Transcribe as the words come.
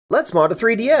Let's mod a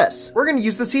 3DS. We're going to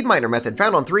use the seed miner method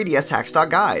found on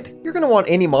 3dshacks.guide. You're going to want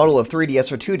any model of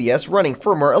 3DS or 2DS running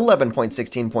firmware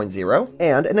 11.16.0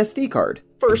 and an SD card.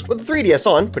 First, with the 3DS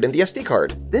on, put in the SD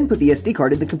card. Then put the SD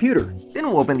card in the computer. Then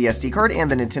we'll open the SD card and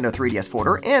the Nintendo 3DS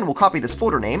folder, and we'll copy this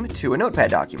folder name to a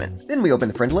notepad document. Then we open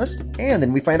the friend list, and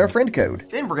then we find our friend code.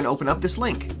 Then we're going to open up this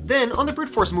link. Then, on the brute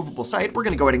force movable site, we're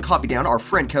going to go ahead and copy down our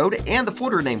friend code and the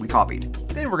folder name we copied.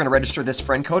 Then we're going to register this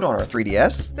friend code on our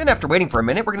 3DS. Then after waiting for a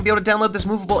minute, we're going to be able to download this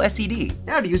movable SED.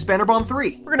 Now to use BannerBomb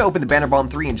 3. We're going to open the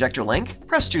BannerBomb 3 injector link,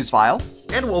 press choose file,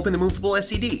 and we'll open the movable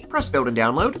SED. Press build and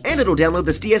download, and it'll download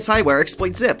this DSiWare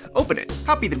exploit zip. Open it.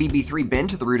 Copy the BB3 bin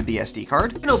to the root of the SD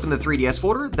card, and open the 3DS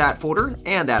folder,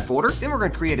 and that folder. Then we're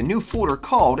going to create a new folder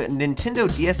called Nintendo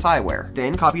DSiWare.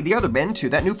 Then copy the other bin to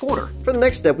that new folder. For the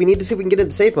next step, we need to see if we can get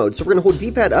into safe mode, so we're going to hold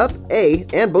D-pad up, A,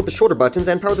 and both the shoulder buttons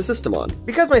and power the system on.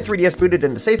 Because my 3DS booted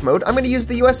into safe mode, I'm going to use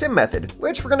the USM method,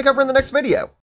 which we're going to cover in the next video.